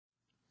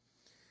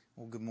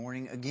Well, good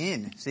morning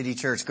again, City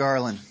Church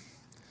Garland.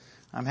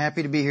 I'm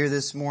happy to be here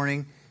this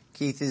morning.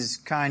 Keith is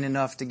kind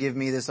enough to give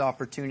me this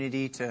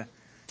opportunity to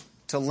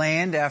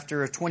land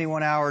after a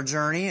 21-hour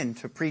journey and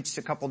to preach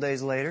a couple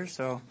days later.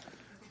 So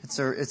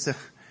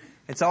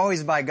it's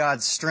always by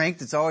God's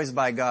strength. It's always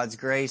by God's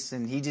grace,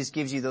 and He just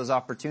gives you those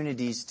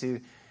opportunities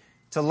to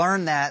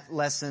learn that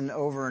lesson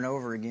over and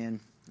over again.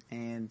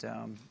 And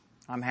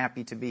I'm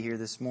happy to be here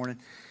this morning.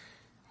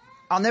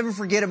 I'll never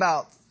forget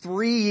about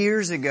 3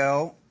 years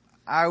ago,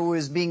 I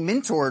was being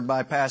mentored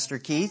by Pastor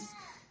Keith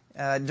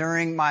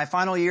during my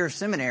final year of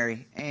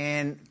seminary.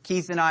 And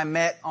Keith and I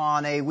met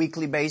on a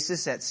weekly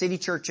basis at City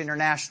Church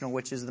International,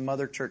 which is the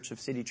mother church of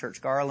City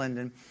Church Garland.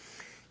 And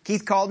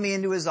Keith called me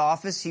into his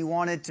office. He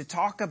wanted to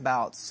talk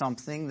about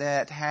something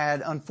that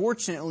had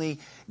unfortunately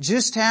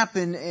just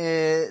happened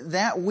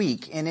that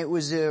week. And it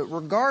was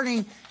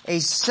regarding a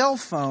cell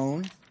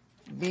phone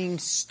being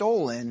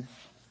stolen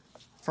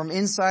from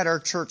inside our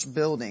church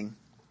building.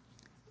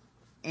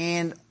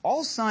 And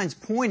all signs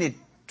pointed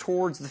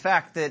towards the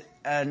fact that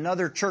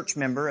another church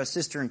member, a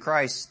sister in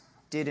Christ,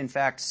 did in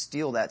fact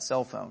steal that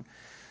cell phone.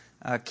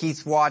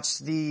 Keith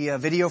watched the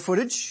video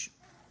footage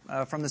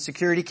from the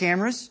security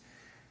cameras,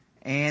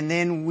 and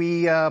then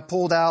we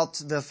pulled out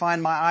the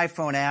Find My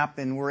iPhone app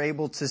and were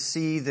able to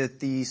see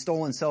that the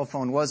stolen cell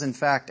phone was in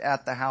fact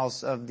at the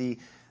house of the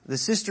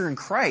sister in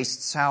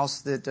Christ's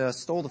house that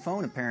stole the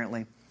phone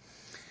apparently.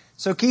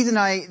 So Keith and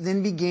I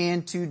then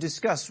began to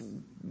discuss,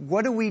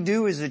 what do we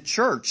do as a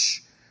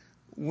church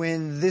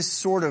when this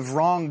sort of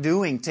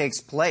wrongdoing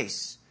takes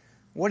place?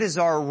 What is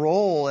our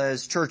role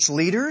as church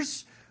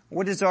leaders?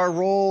 What is our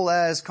role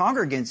as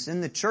congregants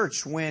in the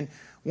church when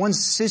one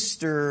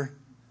sister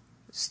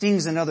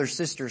stings another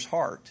sister's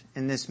heart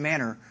in this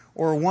manner,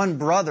 or one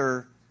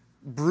brother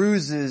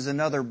bruises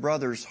another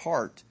brother's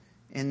heart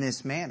in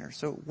this manner?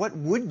 So what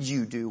would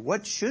you do?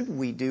 What should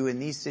we do in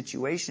these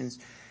situations?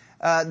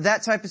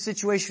 That type of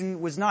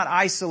situation was not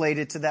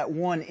isolated to that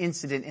one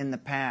incident in the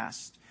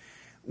past.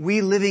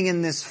 We living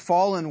in this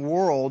fallen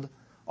world,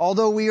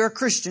 although we are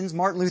Christians,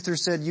 Martin Luther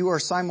said, you are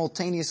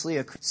simultaneously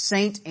a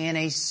saint and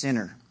a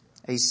sinner.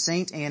 A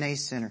saint and a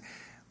sinner.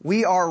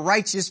 We are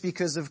righteous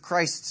because of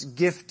Christ's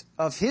gift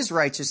of His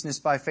righteousness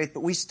by faith,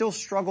 but we still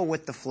struggle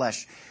with the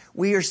flesh.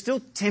 We are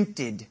still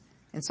tempted,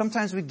 and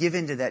sometimes we give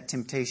in to that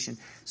temptation.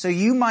 So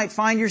you might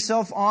find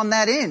yourself on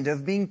that end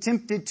of being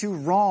tempted to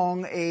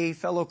wrong a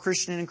fellow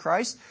Christian in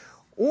Christ,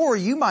 or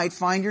you might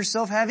find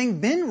yourself having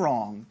been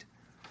wronged.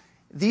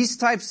 These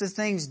types of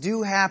things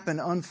do happen,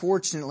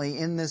 unfortunately,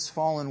 in this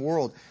fallen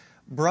world.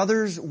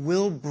 Brothers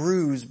will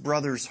bruise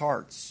brothers'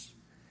 hearts.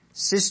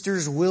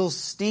 Sisters will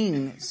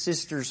sting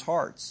sisters'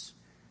 hearts.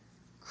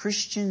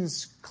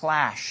 Christians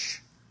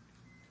clash.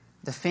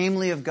 The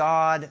family of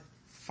God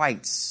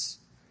fights.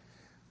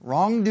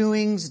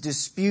 Wrongdoings,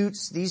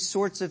 disputes, these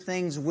sorts of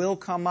things will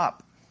come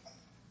up.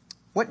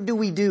 What do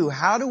we do?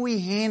 How do we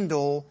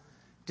handle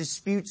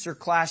disputes or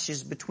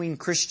clashes between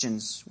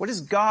Christians? What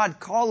does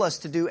God call us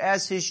to do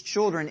as His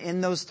children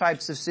in those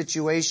types of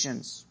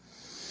situations?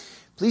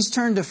 Please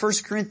turn to 1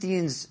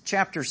 Corinthians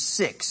chapter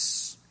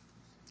 6.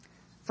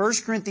 1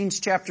 Corinthians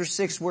chapter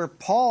 6, where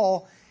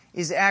Paul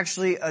is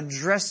actually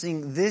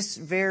addressing this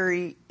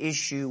very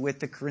issue with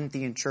the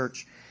Corinthian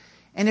church.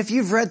 And if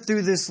you've read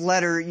through this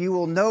letter, you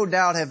will no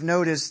doubt have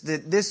noticed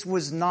that this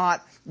was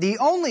not the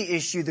only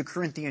issue the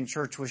Corinthian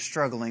church was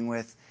struggling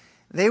with.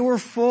 They were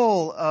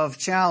full of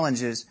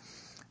challenges.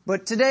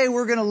 But today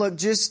we're going to look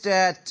just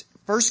at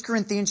 1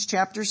 Corinthians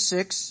chapter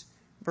 6,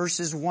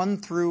 verses 1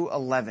 through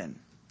 11.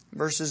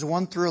 Verses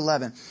 1 through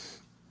 11.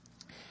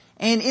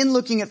 And in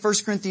looking at 1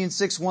 Corinthians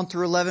 6, 1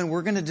 through 11,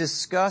 we're going to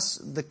discuss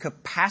the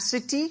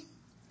capacity,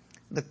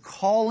 the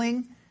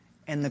calling,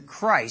 and the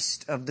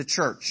Christ of the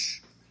church.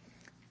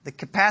 The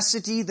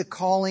capacity, the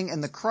calling,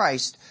 and the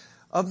Christ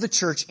of the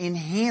church in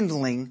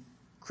handling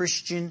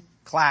Christian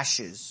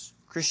clashes,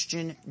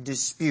 Christian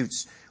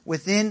disputes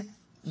within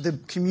the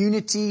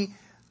community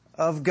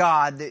of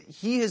God that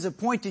He has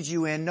appointed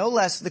you in, no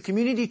less the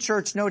community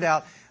church, no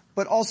doubt,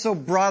 but also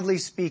broadly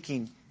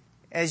speaking,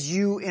 as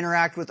you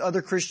interact with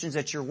other Christians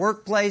at your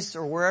workplace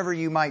or wherever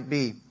you might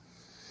be.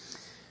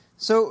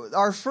 So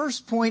our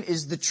first point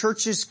is the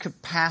church's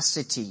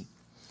capacity.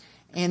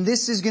 And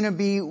this is going to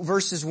be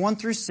verses 1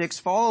 through 6.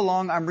 Follow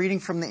along. I'm reading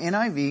from the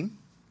NIV.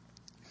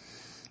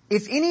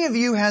 If any of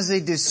you has a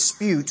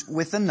dispute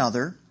with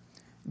another,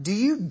 do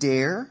you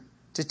dare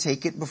to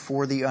take it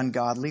before the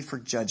ungodly for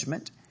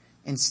judgment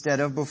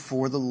instead of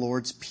before the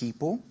Lord's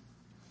people?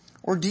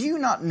 Or do you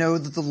not know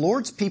that the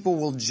Lord's people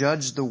will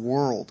judge the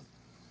world?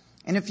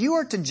 And if you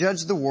are to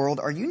judge the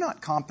world, are you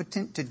not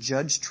competent to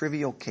judge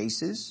trivial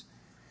cases?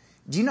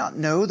 Do you not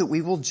know that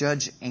we will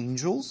judge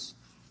angels?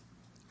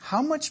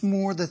 How much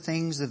more the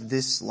things of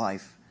this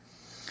life?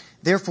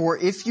 Therefore,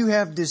 if you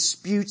have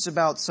disputes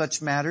about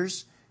such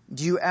matters,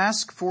 do you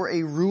ask for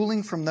a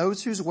ruling from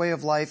those whose way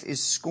of life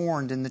is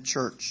scorned in the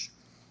church?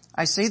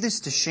 I say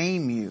this to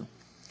shame you.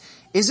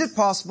 Is it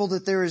possible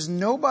that there is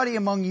nobody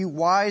among you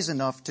wise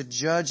enough to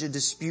judge a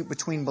dispute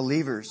between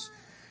believers?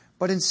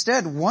 But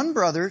instead, one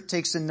brother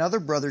takes another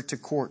brother to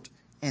court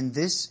and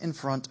this in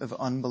front of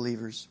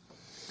unbelievers.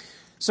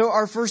 So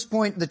our first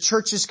point, the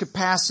church's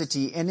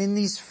capacity. And in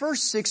these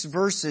first 6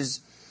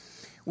 verses,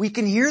 we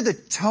can hear the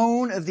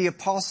tone of the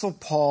Apostle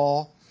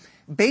Paul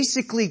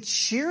basically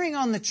cheering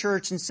on the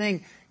church and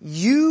saying,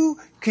 you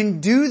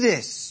can do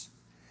this.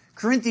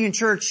 Corinthian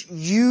church,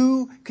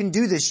 you can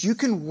do this. You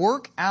can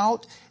work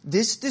out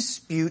this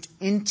dispute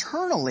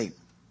internally.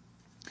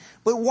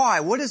 But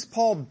why? What does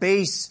Paul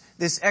base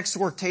this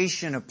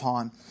exhortation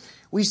upon?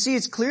 We see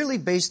it's clearly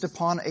based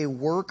upon a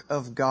work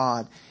of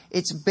God.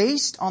 It's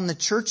based on the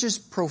church's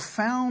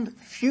profound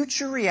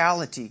future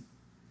reality.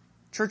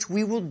 Church,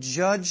 we will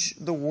judge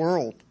the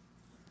world.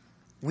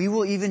 We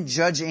will even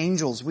judge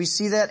angels. We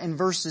see that in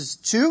verses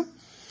 2,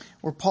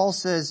 where Paul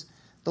says,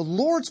 the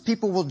Lord's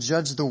people will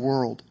judge the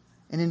world.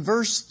 And in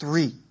verse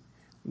 3,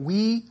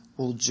 we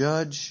will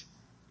judge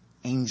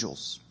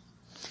angels.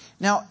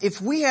 Now,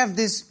 if we have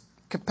this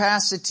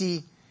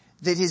capacity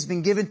that has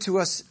been given to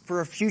us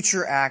for a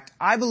future act,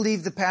 I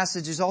believe the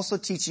passage is also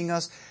teaching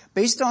us,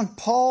 based on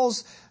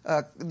Paul's,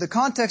 the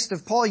context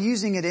of Paul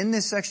using it in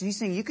this section, he's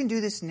saying you can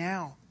do this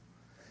now.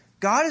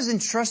 God has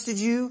entrusted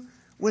you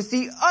with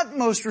the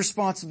utmost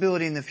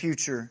responsibility in the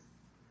future.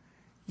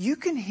 You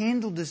can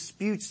handle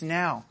disputes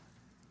now.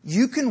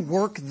 You can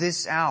work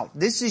this out.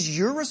 This is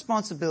your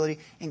responsibility,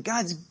 and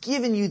God's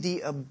given you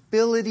the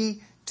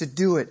ability to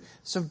do it.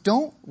 So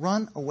don't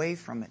run away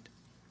from it.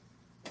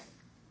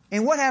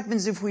 And what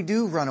happens if we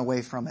do run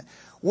away from it?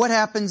 What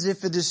happens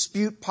if a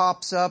dispute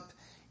pops up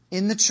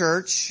in the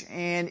church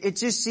and it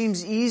just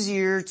seems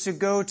easier to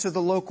go to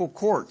the local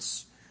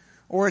courts?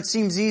 Or it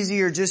seems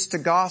easier just to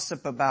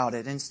gossip about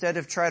it instead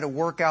of try to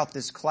work out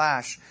this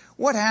clash?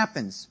 What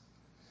happens?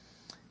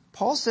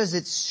 Paul says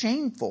it's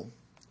shameful.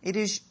 It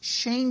is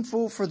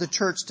shameful for the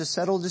church to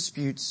settle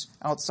disputes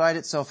outside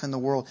itself in the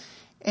world.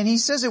 And he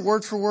says it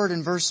word for word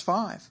in verse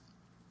 5.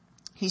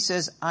 He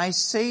says, I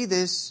say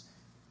this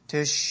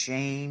to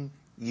shame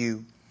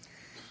you.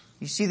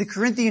 You see, the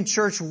Corinthian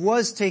church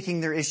was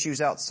taking their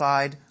issues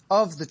outside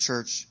of the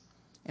church.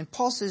 And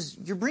Paul says,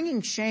 you're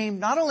bringing shame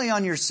not only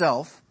on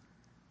yourself,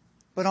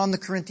 but on the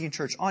Corinthian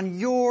church, on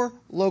your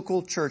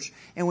local church.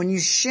 And when you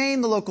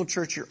shame the local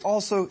church, you're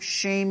also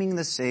shaming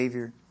the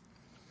Savior.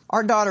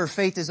 Our daughter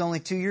Faith is only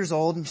 2 years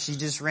old, and she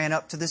just ran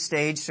up to the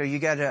stage, so you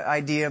got an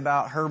idea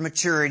about her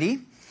maturity.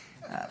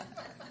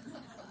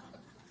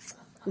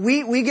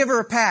 We give her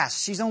a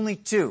pass. She's only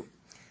 2.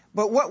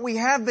 But what we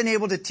have been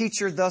able to teach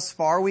her thus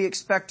far, we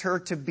expect her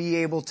to be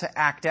able to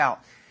act out.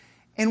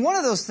 And one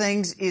of those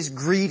things is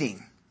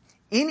greeting.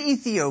 In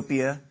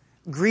Ethiopia,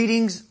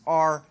 greetings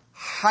are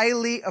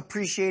highly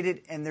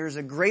appreciated, and there's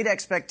a great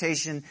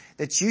expectation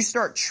that you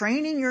start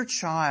training your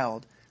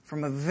child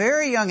from a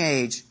very young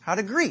age how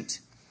to greet.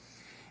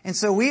 And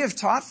so we have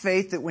taught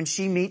Faith that when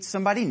she meets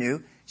somebody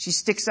new, she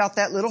sticks out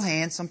that little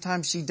hand.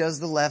 Sometimes she does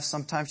the left,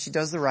 sometimes she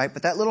does the right,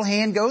 but that little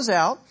hand goes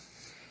out.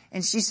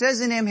 And she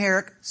says in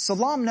Amharic,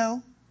 Salam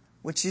no,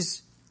 which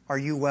is, are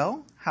you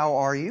well? How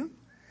are you?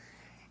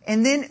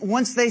 And then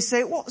once they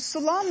say, well,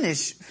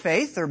 Salamnish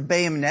Faith, or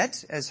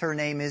Bayamnet, as her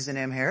name is in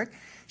Amharic,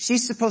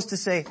 she's supposed to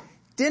say,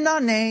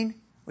 Dinanain,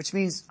 which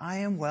means I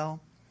am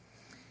well.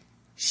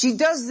 She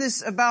does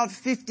this about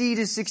 50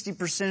 to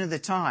 60% of the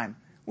time,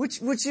 which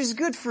is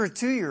good for a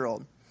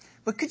 2-year-old.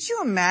 But could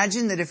you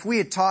imagine that if we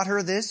had taught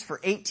her this for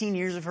 18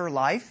 years of her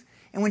life,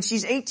 and when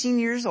she's 18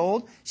 years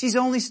old, she's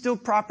only still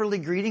properly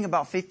greeting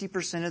about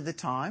 50% of the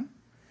time?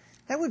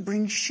 That would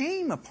bring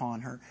shame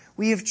upon her.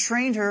 We have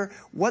trained her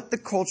what the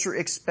culture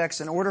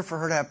expects in order for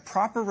her to have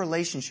proper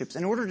relationships,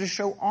 in order to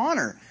show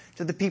honor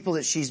to the people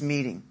that she's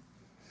meeting.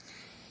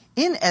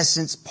 In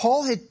essence,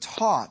 Paul had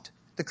taught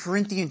the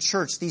Corinthian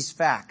church these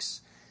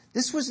facts.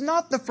 This was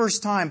not the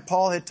first time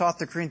Paul had taught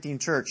the Corinthian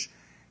church,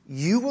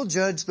 you will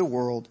judge the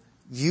world,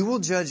 you will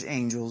judge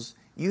angels,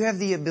 you have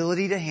the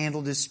ability to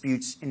handle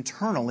disputes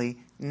internally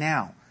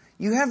now.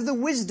 You have the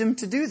wisdom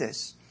to do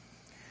this.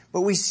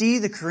 But we see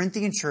the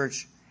Corinthian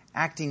church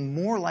acting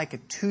more like a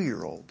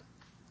 2-year-old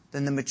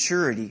than the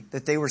maturity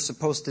that they were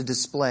supposed to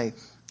display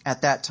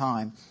at that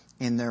time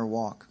in their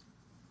walk.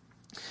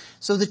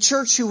 So the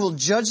church who will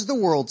judge the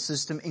world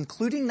system,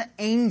 including the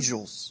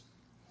angels,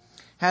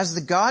 has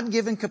the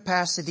God-given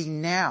capacity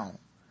now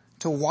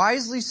to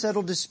wisely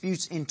settle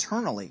disputes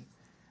internally,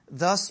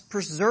 thus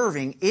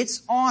preserving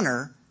its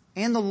honor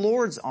and the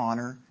Lord's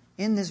honor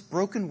in this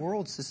broken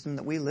world system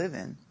that we live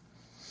in.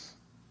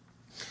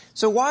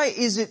 So why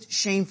is it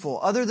shameful?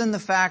 Other than the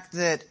fact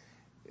that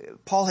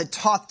Paul had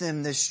taught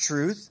them this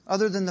truth,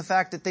 other than the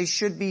fact that they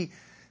should be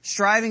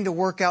striving to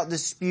work out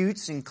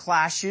disputes and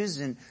clashes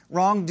and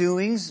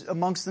wrongdoings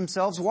amongst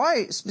themselves,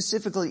 why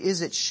specifically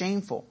is it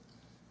shameful?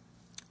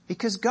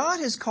 Because God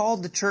has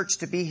called the church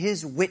to be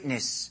His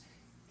witness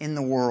in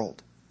the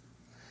world.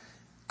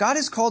 God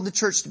has called the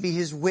church to be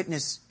His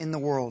witness in the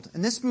world.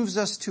 And this moves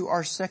us to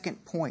our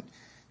second point,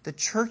 the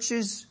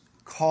church's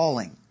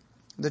calling.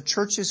 The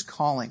church's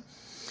calling.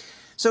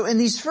 So in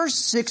these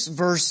first 6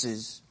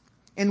 verses,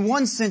 in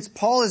one sense,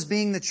 Paul is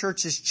being the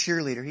church's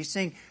cheerleader. He's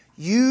saying,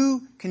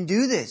 you can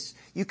do this.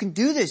 You can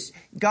do this.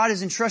 God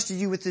has entrusted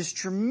you with this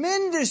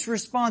tremendous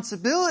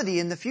responsibility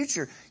in the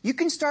future. You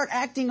can start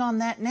acting on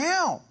that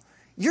now.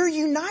 You're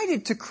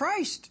united to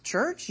Christ,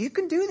 church. You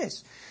can do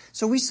this.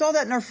 So we saw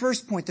that in our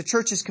first point, the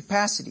church's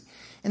capacity.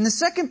 In the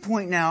second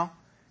point now,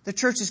 the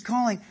church is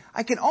calling.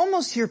 I can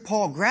almost hear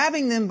Paul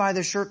grabbing them by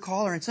the shirt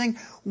collar and saying,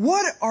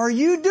 what are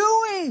you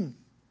doing?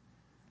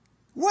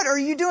 What are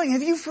you doing?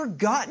 Have you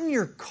forgotten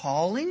your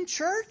calling,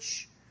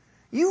 church?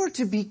 You are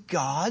to be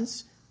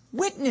God's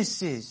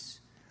witnesses.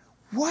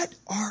 What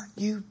are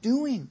you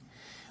doing?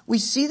 We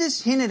see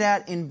this hinted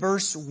at in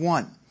verse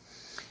 1.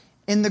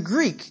 In the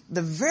Greek,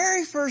 the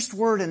very first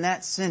word in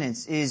that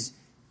sentence is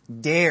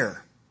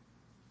dare.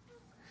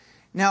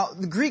 Now,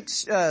 the Greek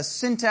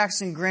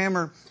syntax and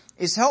grammar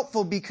is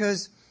helpful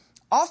because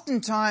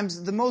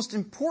oftentimes the most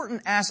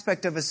important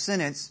aspect of a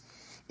sentence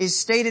is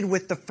stated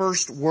with the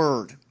first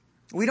word.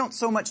 We don't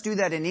so much do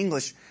that in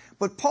English,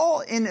 but Paul,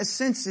 in a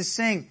sense, is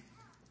saying,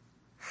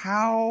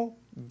 how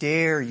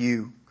dare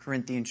you,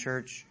 Corinthian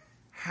church?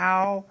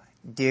 How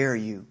dare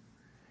you?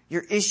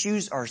 Your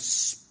issues are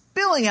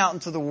spilling out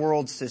into the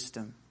world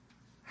system.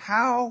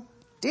 How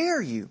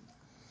dare you?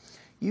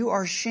 You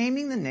are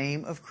shaming the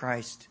name of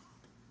Christ.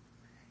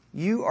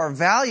 You are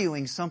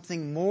valuing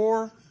something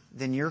more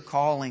than your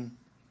calling.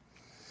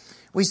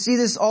 We see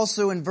this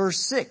also in verse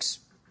 6,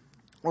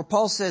 where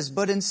Paul says,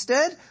 but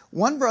instead,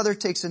 one brother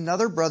takes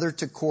another brother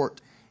to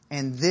court,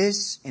 and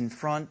this in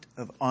front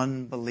of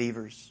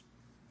unbelievers.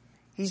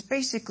 He's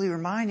basically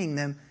reminding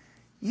them,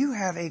 you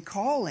have a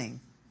calling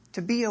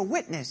to be a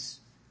witness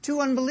to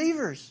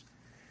unbelievers.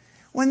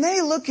 When they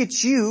look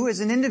at you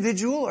as an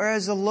individual or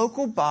as a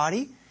local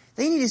body,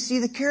 they need to see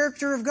the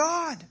character of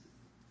God.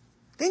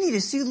 They need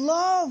to see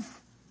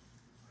love.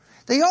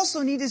 They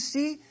also need to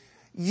see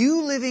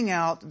you living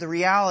out the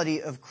reality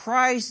of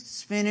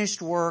Christ's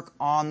finished work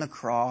on the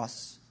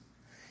cross.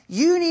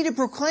 You need to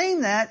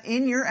proclaim that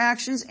in your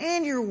actions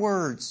and your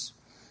words.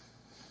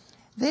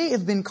 They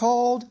have been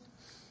called,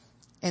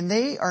 and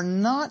they are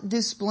not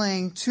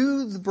displaying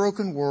to the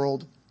broken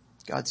world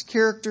God's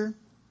character.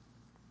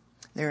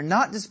 They are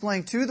not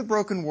displaying to the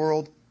broken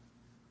world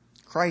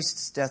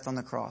Christ's death on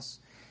the cross.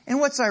 And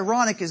what's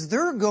ironic is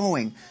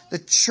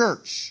the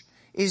church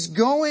is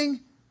going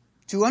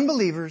to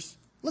unbelievers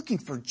looking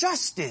for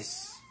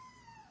justice.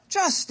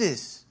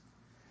 Justice.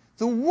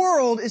 The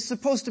world is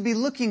supposed to be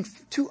looking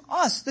to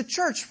us, the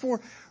church,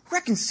 for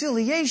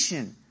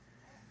reconciliation.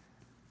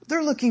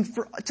 They're looking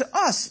to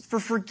us for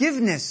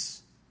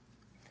forgiveness.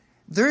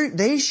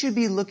 They should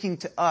be looking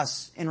to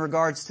us in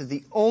regards to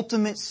the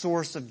ultimate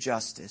source of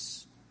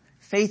justice.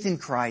 Faith in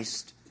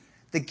Christ.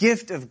 The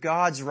gift of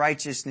God's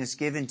righteousness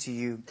given to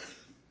you.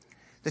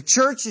 The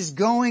church is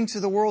going to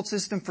the world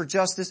system for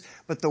justice,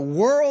 but the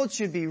world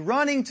should be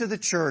running to the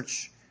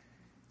church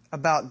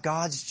about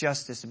God's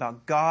justice,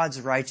 about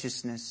God's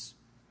righteousness.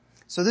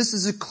 So this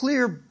is a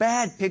clear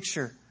bad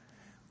picture.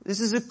 This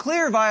is a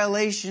clear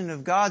violation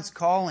of God's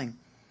calling.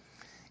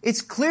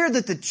 It's clear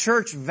that the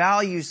church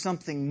values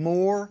something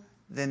more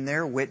than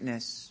their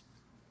witness.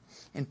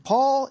 And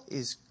Paul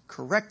is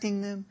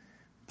correcting them.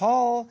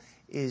 Paul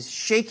is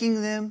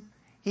shaking them.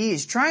 He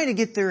is trying to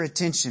get their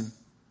attention.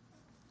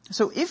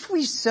 So if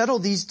we settle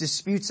these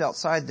disputes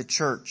outside the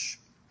church,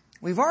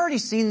 we've already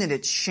seen that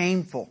it's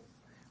shameful.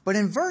 But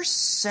in verse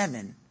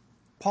 7,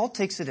 Paul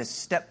takes it a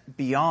step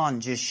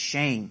beyond just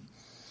shame.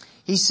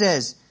 He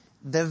says,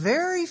 the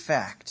very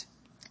fact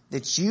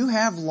that you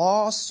have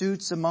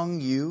lawsuits among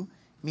you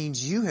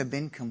means you have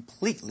been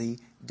completely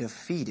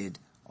defeated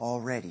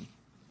already.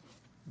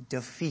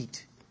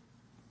 Defeat.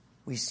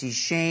 We see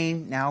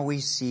shame, now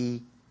we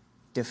see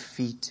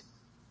defeat.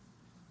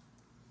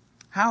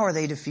 How are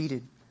they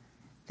defeated?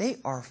 They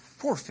are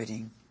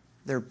forfeiting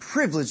their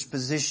privileged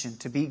position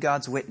to be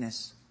God's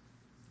witness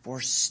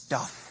for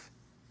stuff.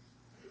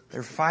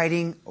 They're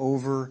fighting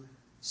over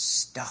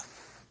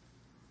stuff.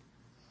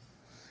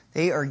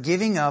 They are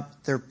giving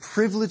up their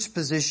privileged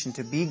position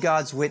to be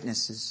God's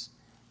witnesses.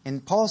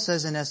 And Paul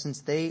says, in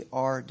essence, they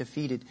are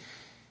defeated.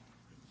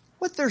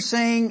 What they're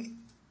saying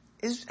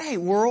is, hey,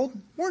 world,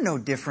 we're no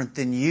different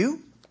than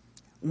you.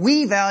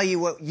 We value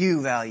what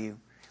you value.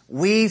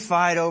 We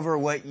fight over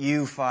what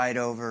you fight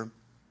over.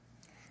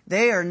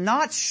 They are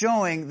not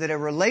showing that a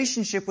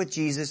relationship with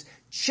Jesus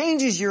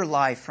changes your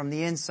life from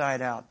the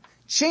inside out,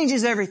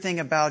 changes everything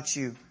about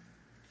you.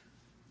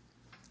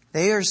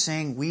 They are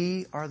saying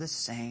we are the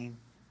same.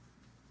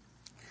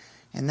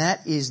 And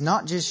that is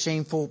not just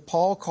shameful.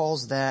 Paul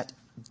calls that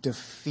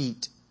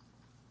defeat.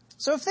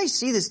 So if they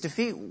see this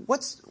defeat,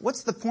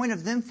 what's the point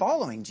of them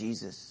following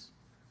Jesus?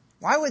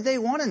 Why would they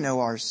want to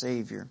know our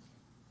Savior?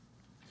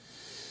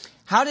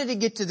 How did it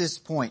get to this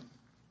point?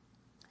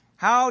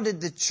 How did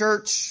the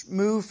church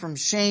move from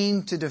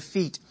shame to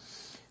defeat?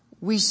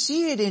 We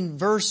see it in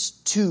verse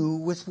 2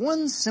 with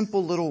one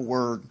simple little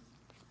word.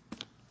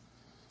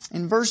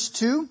 In verse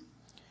 2,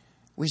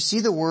 we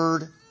see the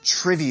word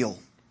trivial.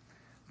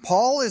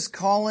 Paul is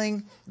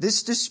calling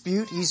this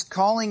dispute, he's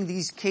calling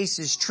these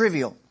cases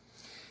trivial.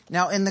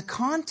 Now, in the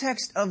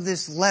context of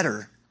this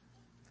letter,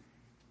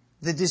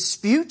 the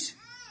dispute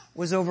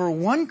was over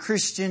one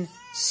Christian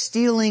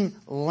stealing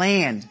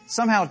land,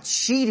 somehow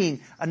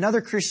cheating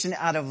another Christian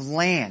out of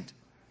land.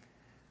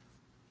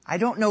 I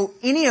don't know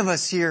any of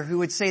us here who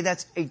would say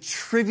that's a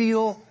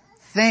trivial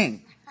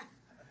thing,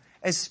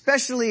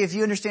 especially if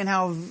you understand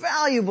how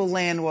valuable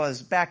land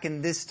was back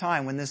in this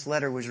time when this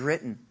letter was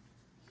written.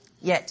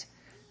 Yet,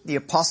 the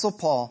Apostle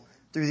Paul,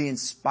 through the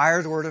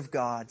inspired Word of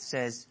God,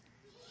 says,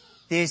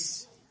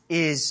 this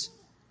is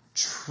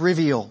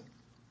trivial.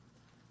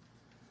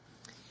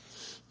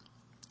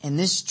 And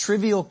this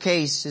trivial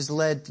case has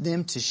led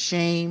them to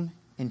shame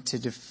and to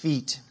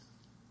defeat.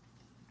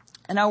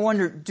 And I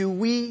wonder, do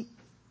we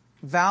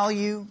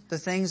value the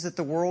things that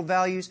the world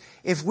values?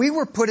 If we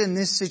were put in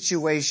this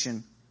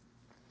situation,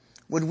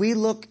 would we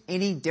look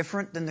any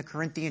different than the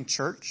Corinthian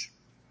church?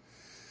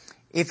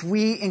 If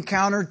we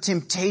encountered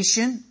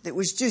temptation that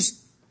was just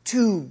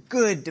too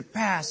good to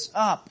pass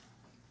up,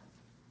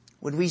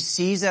 would we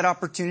seize that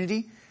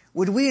opportunity?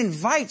 Would we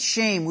invite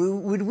shame?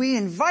 Would we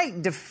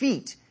invite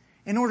defeat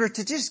in order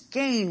to just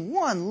gain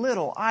one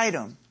little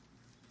item?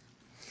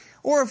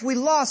 Or if we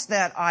lost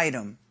that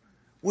item,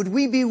 would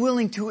we be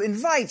willing to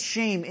invite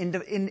shame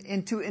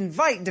and to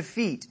invite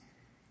defeat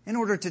in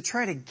order to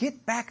try to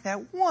get back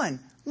that one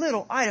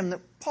little item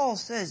that Paul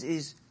says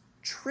is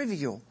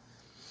trivial?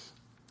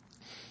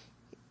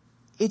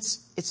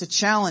 It's a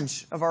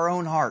challenge of our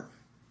own heart,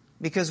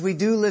 because we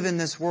do live in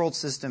this world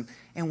system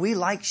and we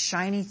like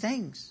shiny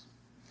things.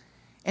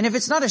 And if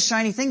it's not a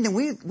shiny thing, then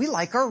we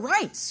like our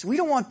rights. We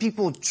don't want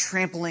people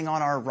trampling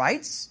on our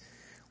rights.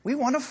 We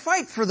want to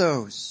fight for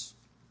those.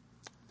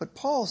 But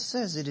Paul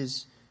says it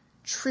is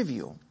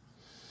trivial.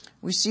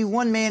 We see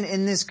one man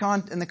in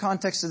the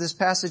context of this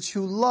passage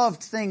who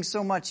loved things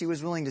so much he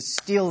was willing to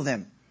steal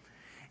them.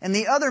 And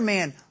the other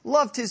man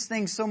loved his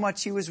things so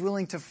much he was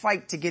willing to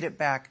fight to get it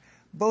back.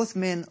 Both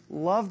men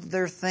loved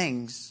their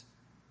things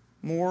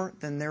more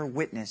than their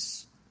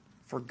witness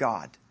for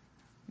God,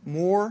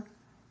 more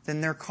than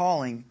their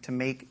calling to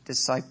make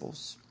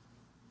disciples.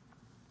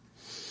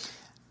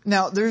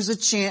 Now, there's a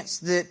chance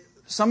that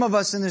some of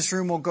us in this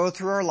room will go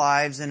through our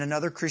lives and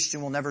another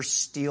Christian will never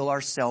steal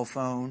our cell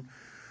phone,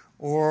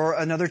 or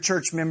another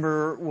church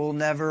member will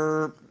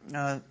never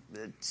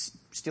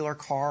steal our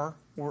car,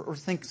 or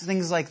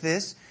things like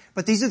this.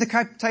 But these are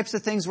the types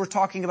of things we're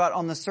talking about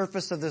on the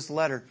surface of this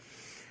letter.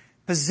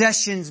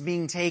 Possessions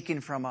being taken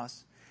from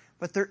us.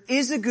 But there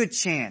is a good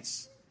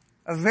chance,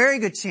 a very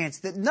good chance,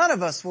 that none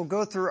of us will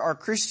go through our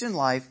Christian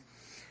life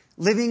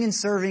living and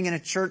serving in a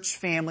church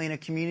family, in a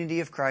community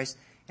of Christ,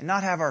 and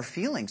not have our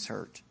feelings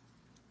hurt.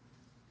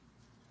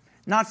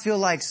 Not feel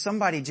like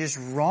somebody just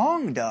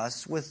wronged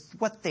us with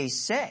what they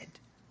said.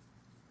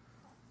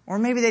 Or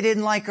maybe they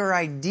didn't like our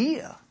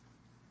idea.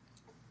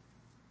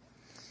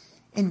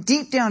 And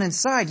deep down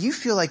inside, you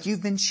feel like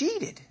you've been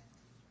cheated.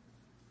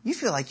 You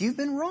feel like you've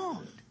been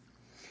wronged.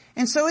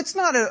 And so it's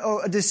not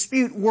a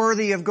dispute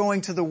worthy of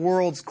going to the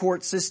world's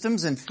court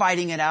systems and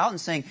fighting it out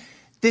and saying,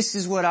 this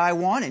is what I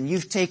want and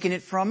you've taken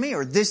it from me,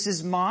 or this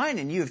is mine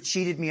and you have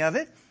cheated me of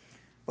it.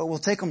 But we'll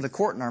take them to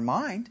court in our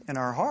mind and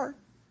our heart.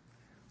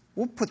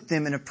 We'll put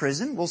them in a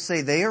prison. We'll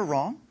say they are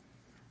wrong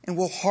and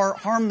we'll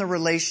harm the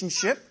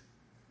relationship.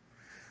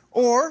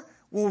 Or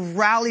we'll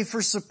rally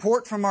for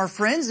support from our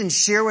friends and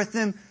share with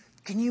them,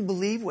 can you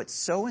believe what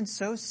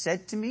so-and-so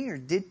said to me or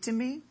did to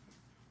me?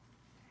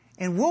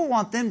 And we'll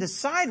want them to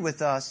side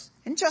with us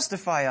and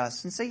justify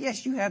us and say,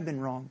 yes, you have been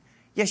wrong.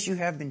 Yes, you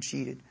have been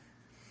cheated.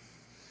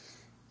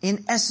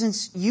 In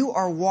essence, you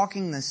are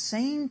walking the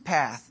same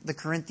path the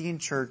Corinthian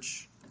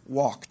church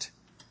walked.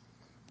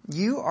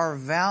 You are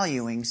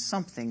valuing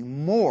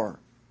something more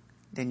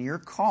than your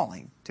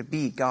calling to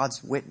be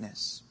God's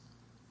witness.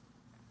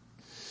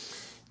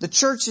 The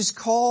church is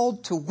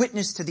called to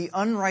witness to the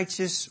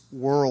unrighteous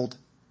world.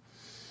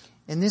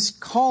 And this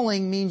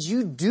calling means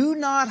you do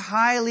not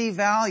highly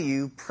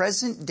value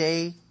present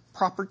day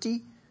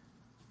property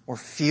or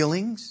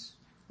feelings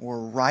or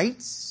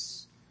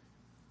rights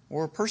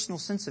or a personal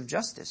sense of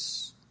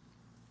justice.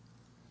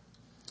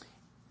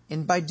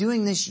 And by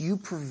doing this, you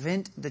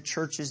prevent the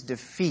church's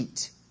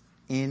defeat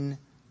in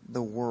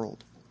the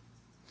world.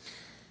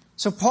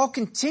 So Paul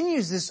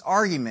continues this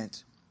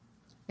argument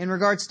in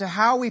regards to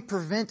how we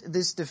prevent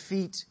this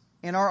defeat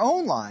in our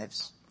own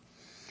lives.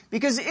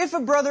 Because if a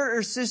brother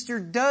or sister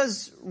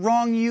does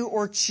wrong you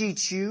or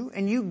cheat you,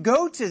 and you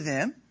go to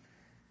them,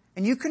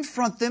 and you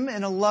confront them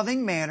in a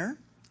loving manner,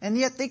 and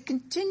yet they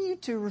continue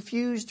to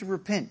refuse to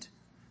repent.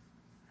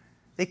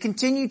 They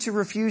continue to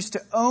refuse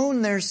to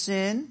own their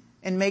sin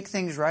and make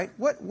things right.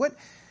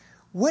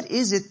 What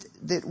is it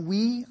that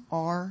we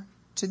are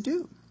to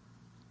do?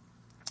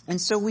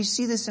 And so we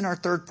see this in our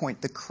third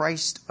point, the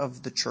Christ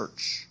of the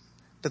church.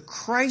 The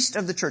Christ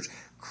of the church.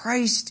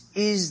 Christ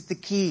is the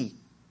key.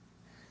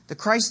 The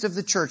Christ of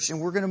the church.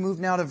 And we're going to move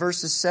now to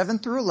verses 7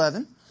 through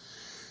 11.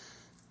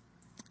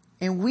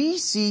 And we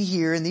see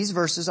here in these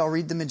verses, I'll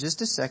read them in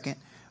just a second,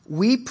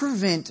 we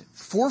prevent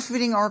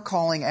forfeiting our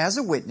calling as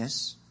a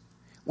witness.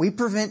 We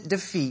prevent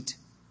defeat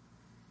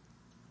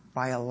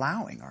by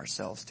allowing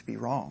ourselves to be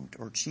wronged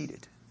or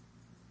cheated.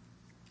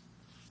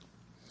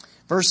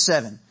 Verse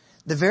 7.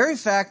 The very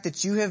fact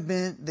that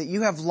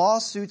you have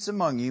lawsuits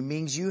among you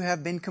means you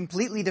have been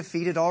completely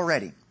defeated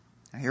already.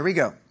 Now here we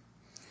go.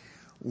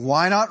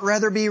 Why not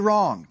rather be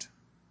wronged?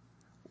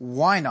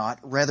 Why not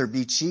rather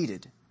be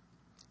cheated?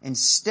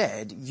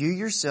 Instead, you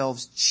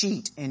yourselves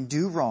cheat and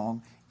do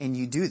wrong, and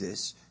you do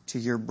this to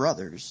your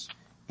brothers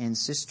and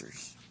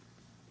sisters.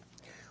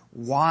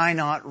 Why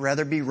not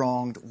rather be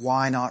wronged?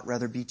 Why not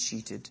rather be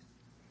cheated?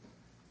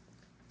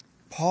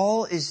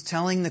 Paul is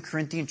telling the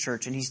Corinthian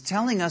church, and he's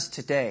telling us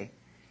today,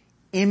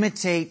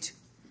 imitate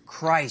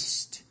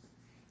Christ.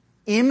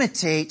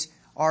 Imitate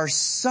our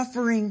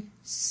suffering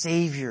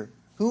Savior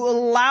who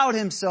allowed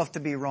himself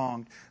to be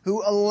wronged,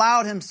 who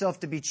allowed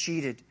himself to be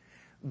cheated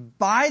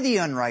by the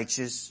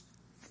unrighteous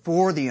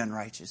for the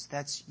unrighteous.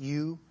 That's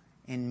you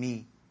and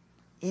me.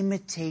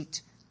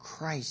 Imitate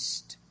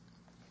Christ.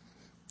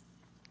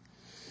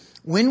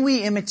 When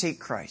we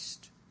imitate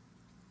Christ,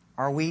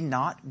 are we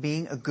not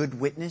being a good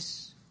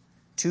witness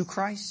to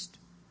Christ?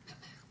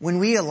 When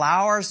we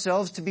allow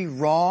ourselves to be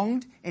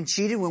wronged and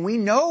cheated, when we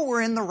know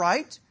we're in the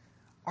right,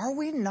 are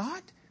we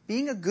not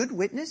being a good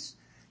witness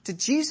to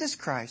Jesus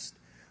Christ,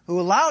 who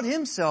allowed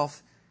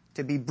himself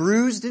to be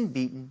bruised and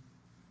beaten,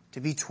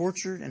 to be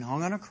tortured and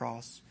hung on a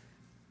cross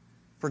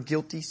for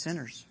guilty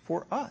sinners,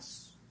 for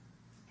us?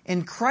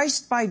 And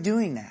Christ, by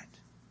doing that,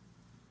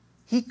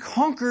 he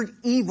conquered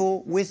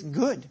evil with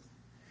good.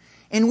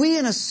 And we,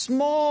 in a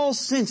small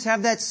sense,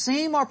 have that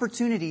same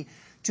opportunity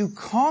to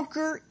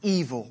conquer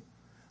evil,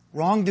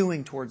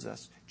 wrongdoing towards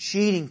us,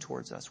 cheating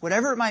towards us,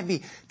 whatever it might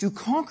be, to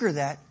conquer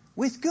that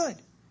with good.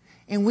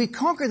 And we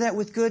conquer that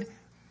with good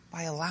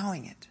by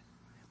allowing it.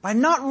 By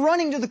not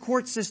running to the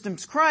court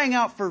systems, crying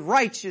out for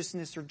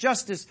righteousness or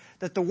justice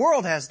that the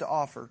world has to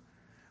offer,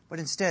 but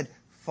instead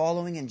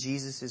following in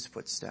Jesus'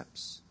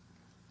 footsteps.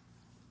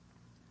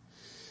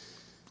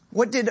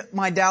 What did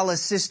our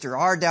Dallas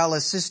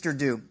sister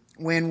do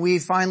when we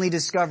finally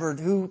discovered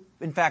who,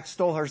 in fact,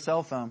 stole her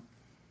cell phone?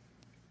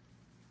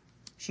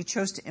 She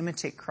chose to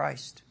imitate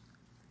Christ.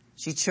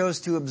 She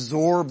chose to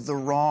absorb the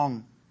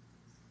wrong.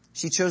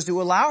 She chose to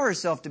allow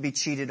herself to be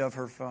cheated of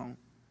her phone.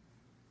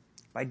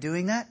 By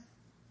doing that,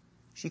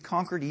 she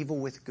conquered evil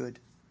with good.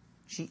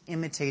 She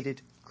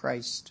imitated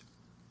Christ.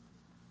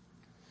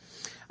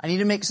 I need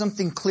to make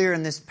something clear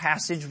in this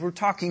passage. We're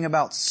talking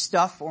about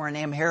stuff, or in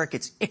Amharic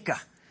it's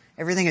ikka.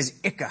 Everything is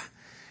ikka.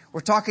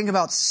 We're talking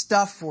about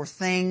stuff or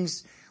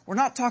things. We're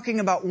not talking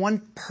about one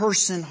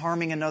person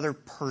harming another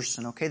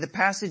person, okay? The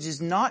passage is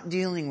not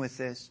dealing with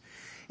this.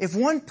 If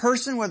one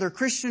person, whether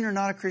Christian or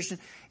not a Christian,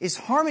 is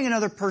harming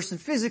another person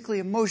physically,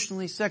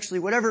 emotionally, sexually,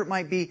 whatever it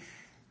might be,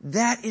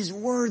 that is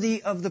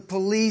worthy of the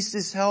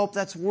police's help.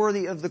 That's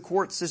worthy of the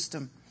court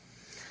system.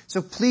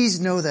 So please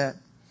know that.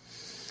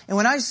 And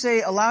when I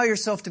say allow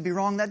yourself to be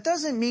wrong, that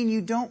doesn't mean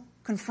you don't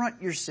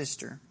confront your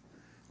sister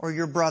or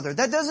your brother.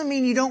 That doesn't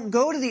mean you don't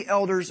go to the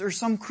elders or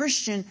some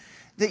Christian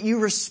that you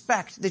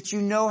respect, that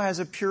you know has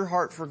a pure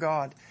heart for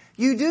God.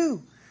 You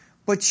do.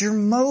 But your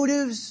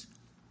motives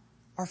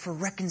are for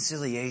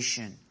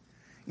reconciliation.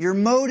 Your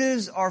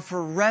motives are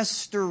for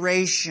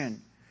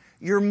restoration.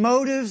 Your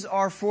motives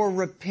are for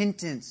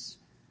repentance.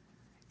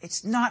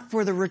 It's not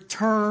for the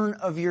return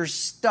of your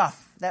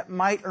stuff. That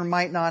might or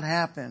might not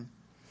happen.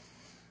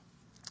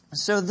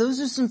 So those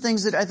are some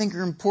things that I think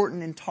are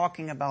important in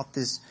talking about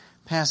this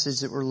passage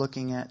that we're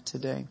looking at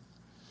today.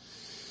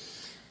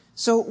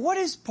 So what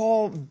is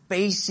Paul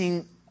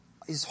basing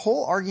his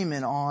whole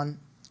argument on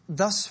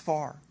thus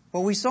far?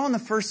 Well, we saw in the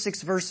first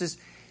 6 verses,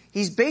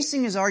 he's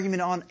basing his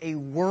argument on a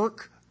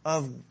work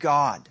of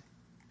God.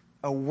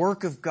 A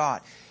work of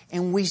God.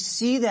 And we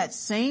see that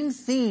same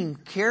theme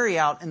carry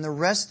out in the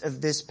rest of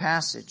this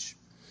passage.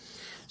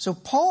 So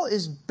Paul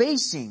is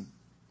basing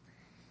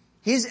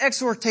his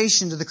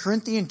exhortation to the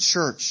Corinthian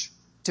church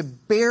to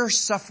bear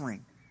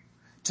suffering,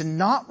 to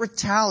not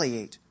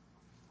retaliate,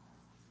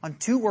 on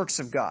 2 works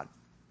of God.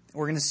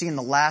 We're going to see in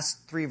the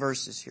last 3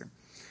 verses here.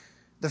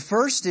 The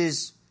first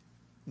is,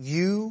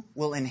 you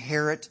will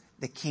inherit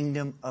the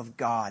kingdom of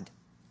God.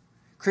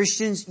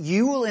 Christians,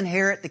 you will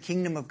inherit the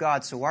kingdom of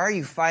God. So why are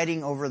you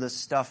fighting over the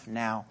stuff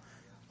now?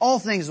 All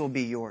things will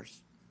be yours.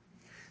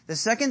 The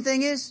second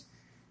thing is,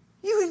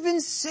 you have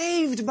been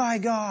saved by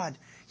God.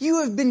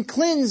 You have been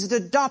cleansed,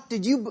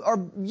 adopted. You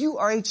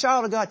are a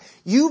child of God.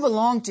 You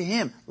belong to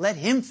Him. Let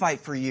Him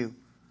fight for you.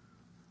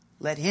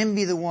 Let Him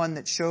be the one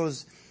that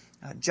shows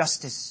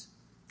justice.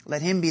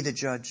 Let Him be the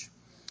judge.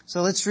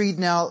 So let's read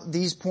now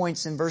these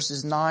points in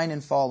verses 9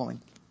 and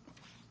following.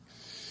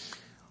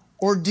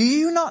 Or do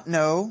you not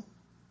know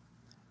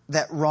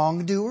that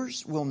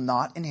wrongdoers will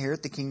not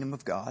inherit the kingdom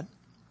of God?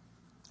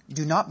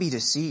 Do not be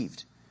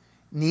deceived.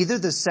 Neither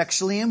the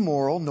sexually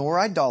immoral, nor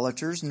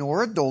idolaters,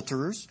 nor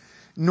adulterers,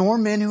 nor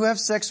men who have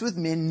sex with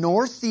men,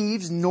 nor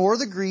thieves, nor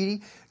the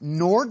greedy,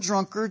 nor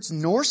drunkards,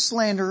 nor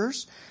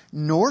slanderers,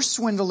 nor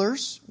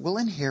swindlers will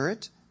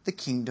inherit the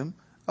kingdom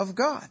of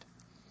God.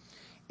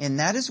 And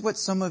that is what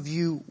some of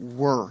you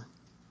were.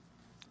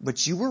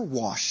 But you were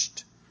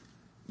washed.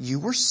 You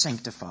were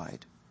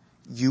sanctified.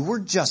 You were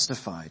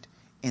justified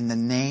in the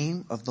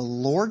name of the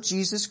Lord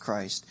Jesus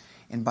Christ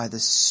and by the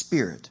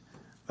Spirit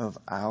of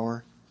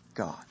our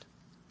God.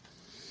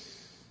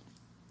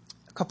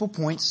 A couple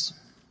points.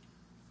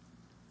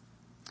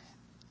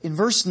 In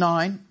verse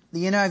 9,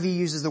 the NIV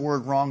uses the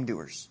word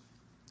wrongdoers.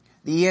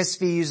 The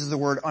ESV uses the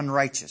word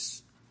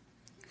unrighteous.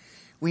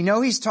 We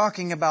know he's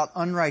talking about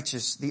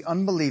unrighteous, the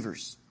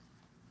unbelievers.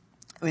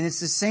 I mean,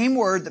 it's the same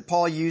word that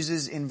Paul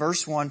uses in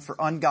verse 1 for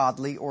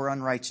ungodly or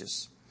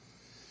unrighteous.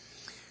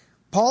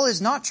 Paul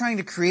is not trying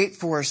to create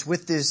for us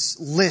with this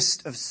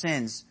list of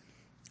sins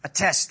a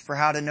test for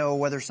how to know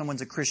whether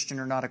someone's a Christian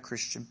or not a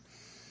Christian.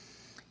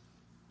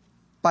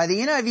 By the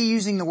NIV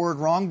using the word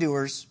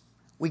wrongdoers,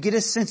 we get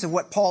a sense of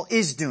what Paul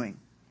is doing.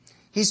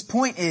 His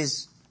point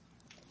is,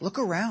 look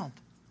around.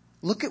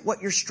 Look at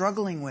what you're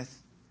struggling with.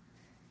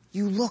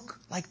 You look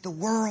like the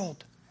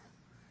world.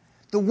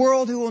 The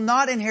world who will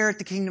not inherit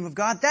the kingdom of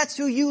God. That's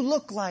who you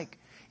look like.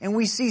 And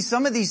we see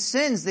some of these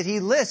sins that he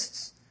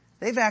lists,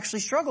 they've actually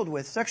struggled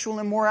with. Sexual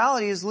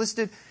immorality is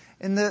listed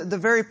in the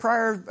very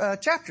prior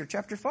chapter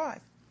 5.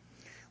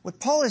 What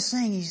Paul is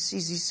saying,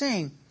 he's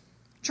saying,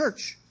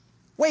 church,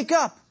 wake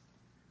up.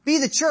 Be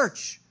the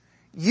church.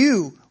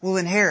 You will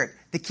inherit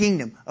the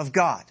kingdom of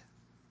God.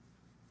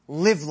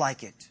 Live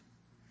like it.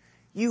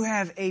 You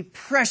have a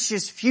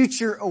precious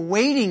future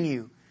awaiting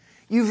you.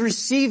 You've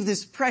received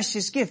this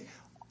precious gift.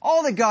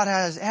 All that God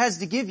has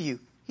to give you,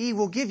 He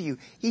will give you.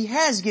 He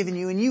has given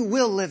you, and you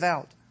will live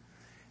out.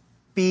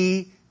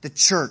 Be the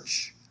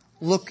church.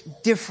 Look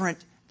different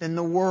than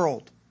the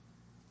world.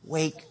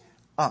 Wake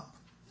up.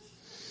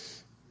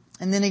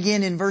 And then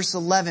again in verse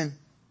 11,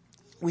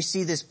 we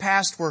see this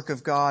past work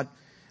of God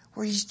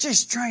where He's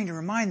just trying to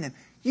remind them,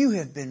 you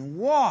have been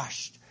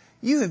washed.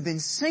 You have been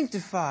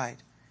sanctified.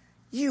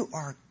 You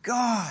are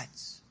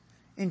God's.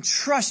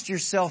 Entrust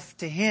yourself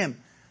to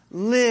Him.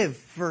 Live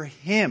for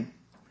Him.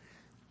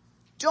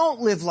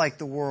 Don't live like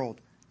the world.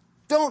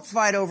 Don't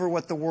fight over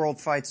what the world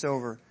fights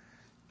over.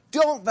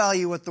 Don't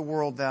value what the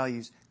world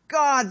values.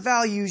 God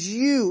values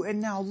you,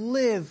 and now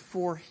live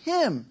for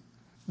Him.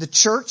 The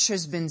church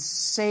has been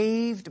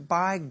saved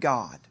by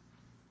God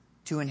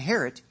to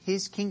inherit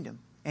His kingdom.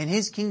 And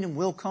His kingdom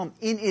will come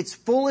in its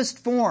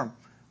fullest form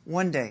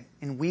one day.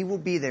 And we will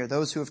be there,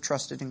 those who have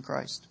trusted in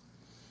Christ.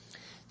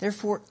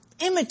 Therefore,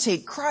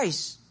 imitate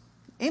Christ.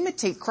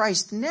 Imitate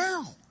Christ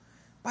now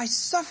by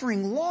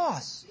suffering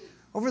loss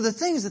over the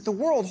things that the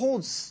world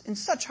holds in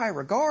such high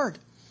regard.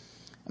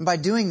 And by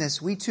doing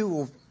this, we too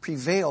will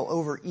prevail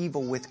over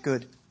evil with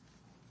good.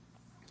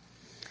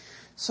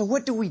 So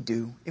what do we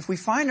do if we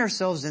find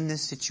ourselves in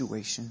this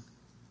situation?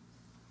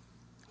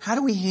 How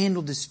do we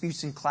handle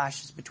disputes and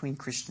clashes between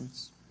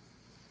Christians?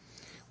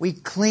 We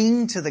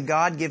cling to the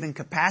God-given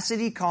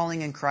capacity,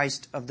 calling, and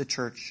Christ of the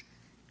church.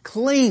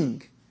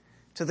 Cling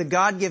to the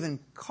God-given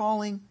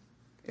calling,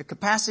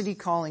 capacity,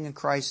 calling, and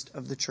Christ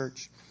of the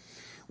church.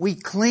 We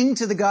cling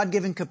to the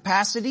God-given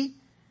capacity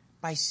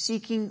by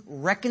seeking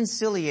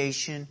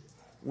reconciliation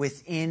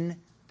within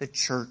the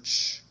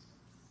church.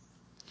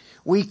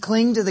 We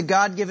cling to the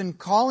God-given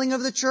calling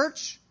of the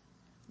church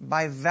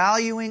by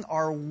valuing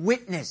our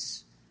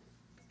witness,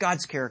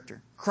 God's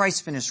character,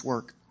 Christ's finished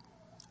work,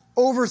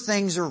 over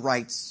things or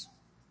rights.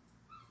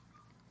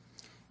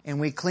 And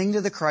we cling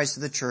to the Christ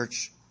of the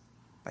church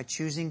by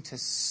choosing to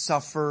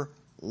suffer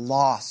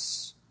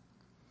loss.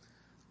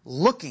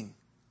 Looking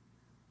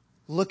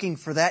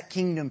for that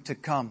kingdom to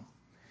come.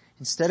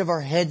 Instead of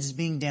our heads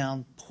being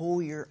down,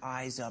 pull your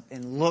eyes up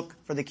and look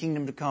for the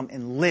kingdom to come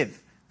and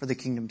live for the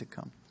kingdom to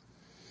come.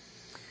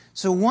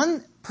 So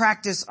one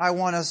practice I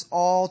want us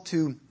all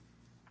to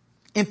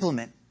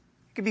implement,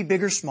 it could be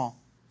big or small,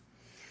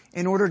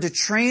 in order to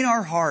train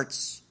our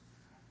hearts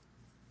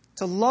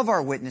to love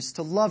our witness,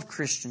 to love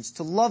Christians,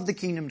 to love the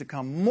kingdom to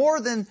come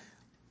more than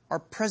our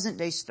present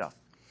day stuff.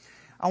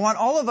 I want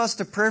all of us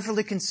to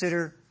prayerfully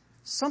consider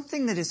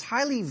something that is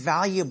highly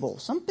valuable,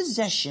 some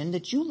possession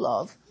that you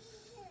love,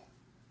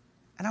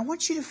 and I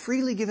want you to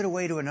freely give it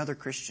away to another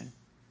Christian.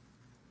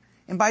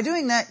 And by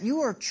doing that,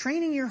 you are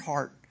training your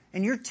heart,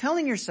 and you're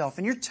telling yourself,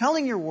 and you're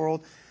telling the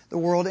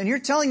world, and you're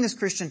telling this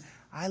Christian,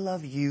 I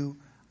love you,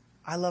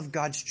 I love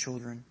God's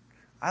children,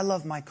 I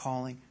love my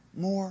calling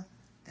more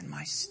than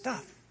my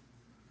stuff.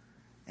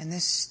 And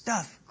this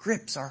stuff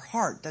grips our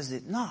heart, does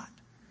it not?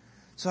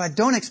 So I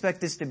don't expect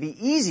this to be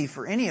easy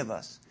for any of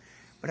us.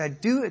 But I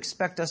do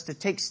expect us to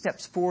take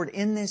steps forward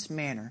in this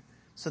manner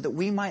so that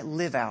we might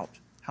live out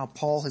how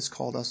Paul has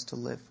called us to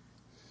live.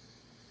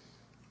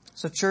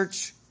 So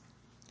church,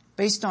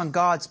 based on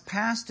God's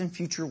past and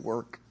future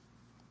work,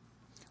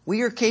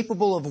 we are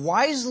capable of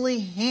wisely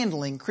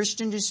handling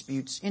Christian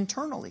disputes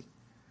internally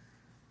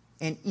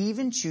and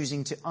even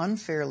choosing to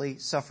unfairly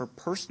suffer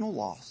personal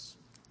loss,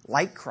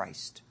 like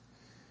Christ,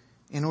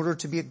 in order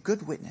to be a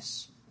good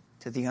witness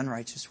to the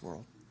unrighteous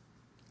world.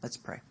 Let's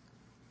pray.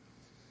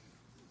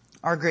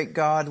 Our great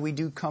God, we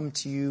do come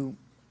to you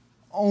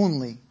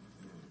only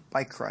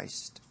by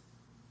Christ.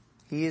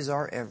 He is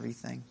our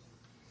everything.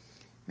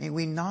 May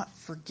we not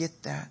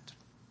forget that.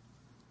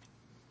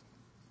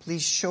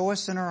 Please show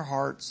us in our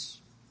hearts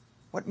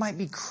what might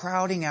be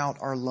crowding out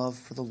our love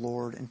for the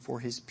Lord and for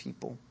His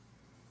people.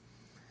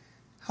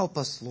 Help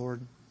us,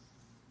 Lord,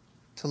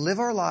 to live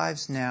our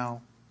lives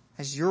now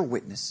as your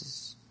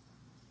witnesses.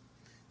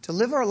 To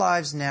live our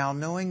lives now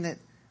knowing that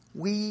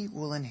we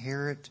will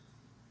inherit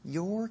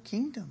your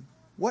kingdom.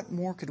 What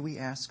more could we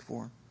ask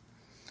for?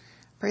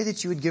 Pray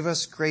that you would give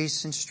us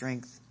grace and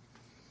strength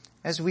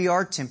as we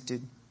are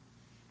tempted,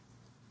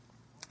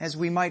 as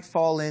we might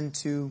fall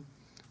into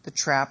the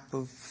trap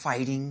of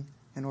fighting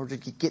in order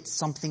to get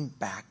something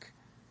back.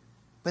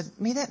 But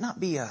may that not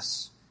be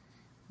us.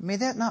 May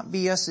that not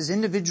be us as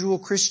individual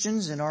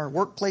Christians in our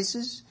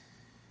workplaces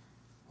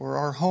or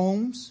our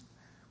homes.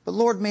 But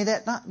Lord, may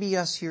that not be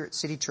us here at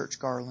City Church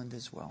Garland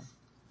as well.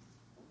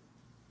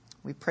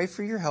 We pray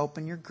for your help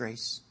and your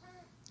grace.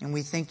 And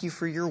we thank you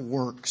for your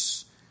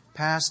works,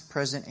 past,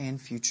 present,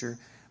 and future,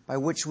 by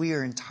which we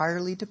are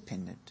entirely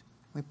dependent.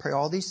 We pray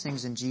all these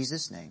things in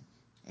Jesus' name.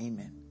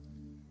 Amen.